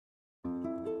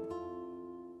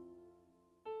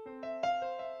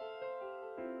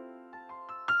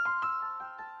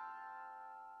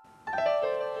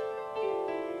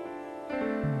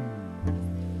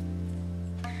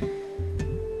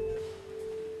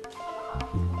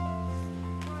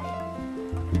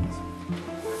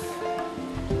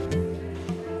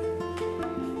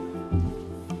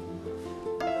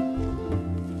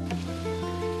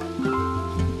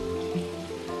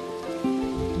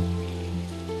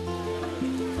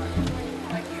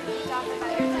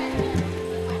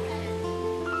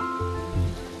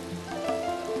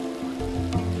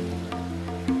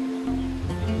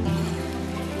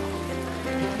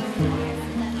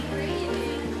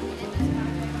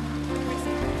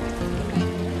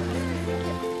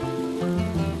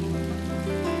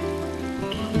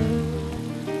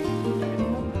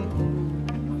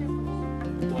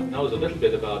Knows a little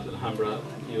bit about Alhambra,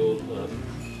 you'll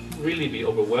really be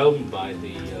overwhelmed by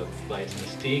its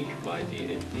mystique, by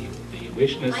the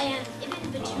richness. I am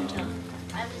Ibn Battuta.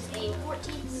 I was a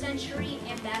 14th century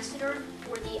ambassador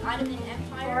for the Ottoman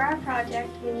Empire. For our project,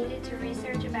 we needed to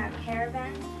research about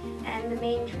caravans and the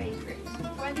main trade routes.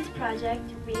 For this project,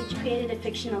 we each created a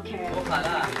fictional caravan.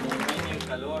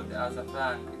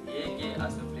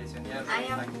 I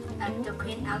am the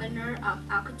Queen Eleanor of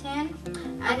Alcatan.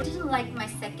 I didn't like my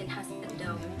second husband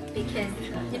though, because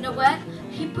you know what?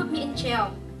 He put me in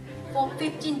jail for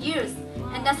 15 years,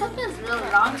 and that's a really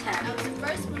long time. I was the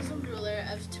first Muslim ruler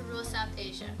to rule South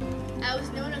Asia. I was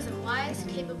known as a wise,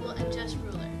 capable, and just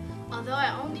ruler, although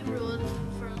I only ruled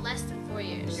for less than 4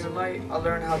 years. In your light, I'll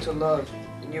learn how to love.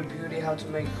 In your beauty, how to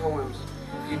make poems.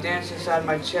 You dance inside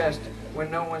my chest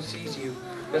when no one sees you,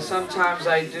 but sometimes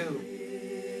I do.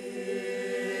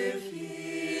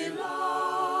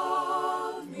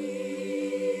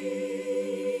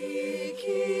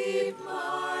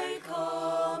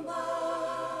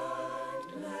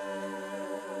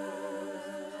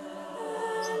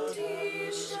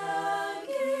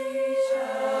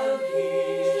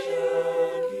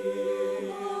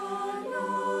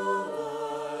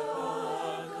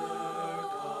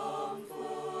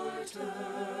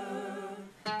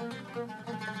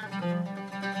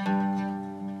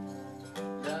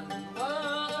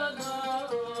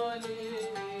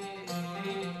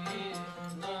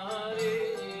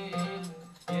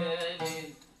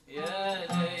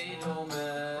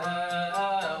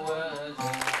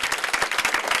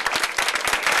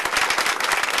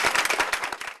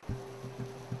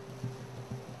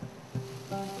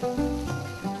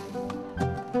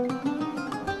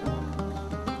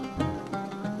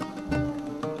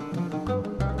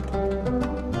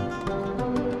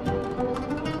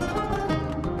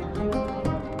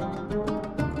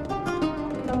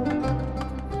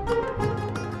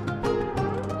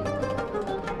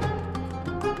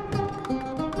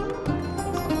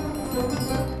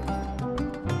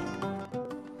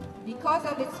 Because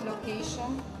of its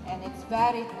location and its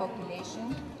varied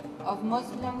population of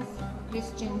Muslims,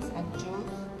 Christians and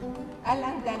Jews,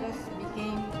 Al-Andalus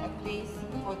became a place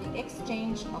for the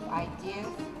exchange of ideas.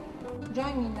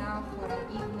 Join me now for an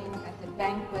evening at a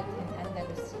banquet in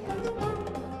Andalusia.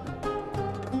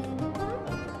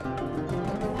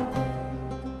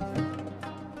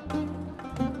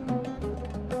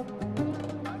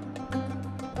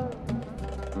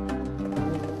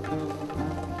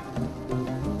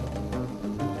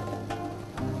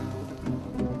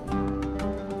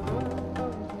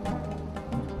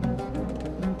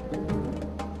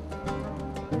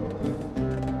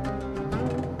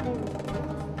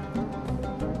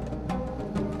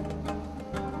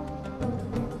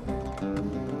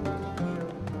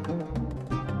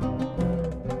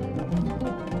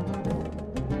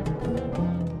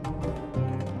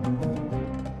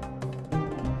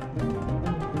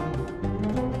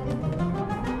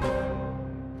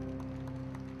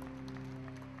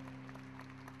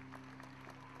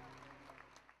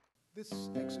 This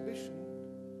exhibition,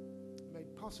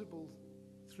 made possible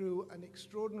through an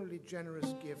extraordinarily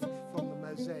generous gift from the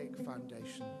Mosaic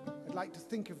Foundation. I'd like to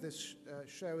think of this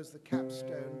show as the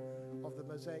capstone of the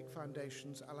Mosaic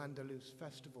Foundation's Al-Andalus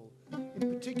Festival.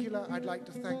 In particular, I'd like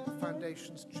to thank the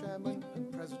Foundation's chairman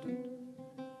and president,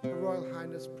 Her Royal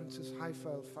Highness Princess Haifa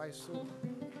Al Faisal,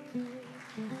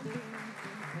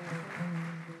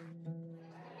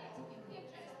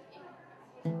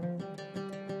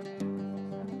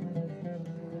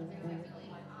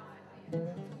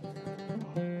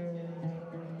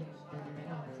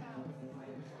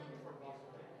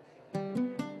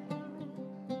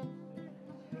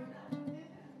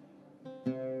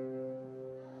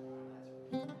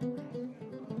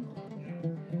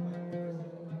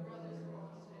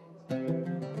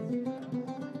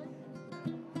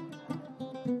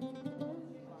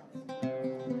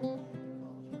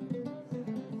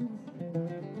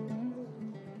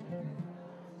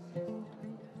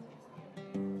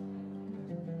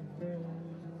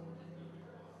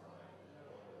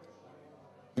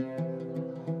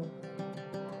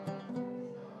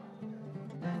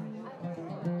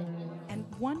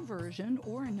 version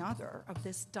or another of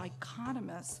this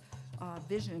dichotomous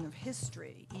vision of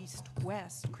history, East,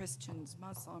 West, Christians,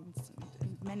 Muslims,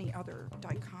 and many other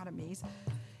dichotomies,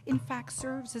 in fact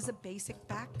serves as a basic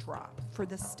backdrop for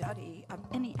the study of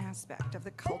any aspect of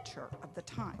the culture of the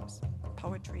times: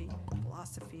 poetry,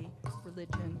 philosophy,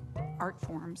 religion, art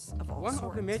forms of all One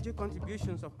sorts. of the major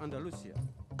contributions of Andalusia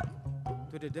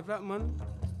to the development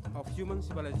of human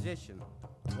civilization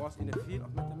was in the field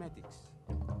of mathematics,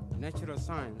 natural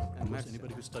science, and medicine.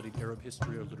 Anybody who studied Arab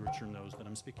history or literature knows that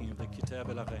I'm speaking of the Kitab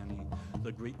al-Aghani,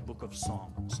 the great book of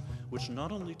songs, which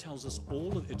not only tells us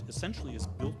all of it, essentially is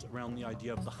built around the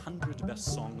idea of the 100 best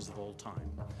songs of all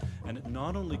time. And it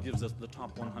not only gives us the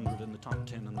top 100 and the top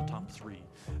 10 and the top 3,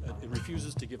 it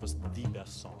refuses to give us the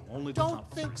best song, only the top 3.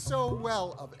 Don't think so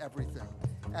well of everything,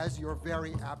 as you're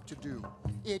very apt to do.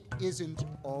 It isn't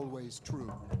always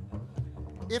true.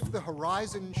 If the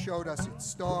horizon showed us its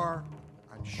star,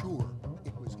 I'm sure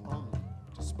it was only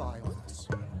to spy on us.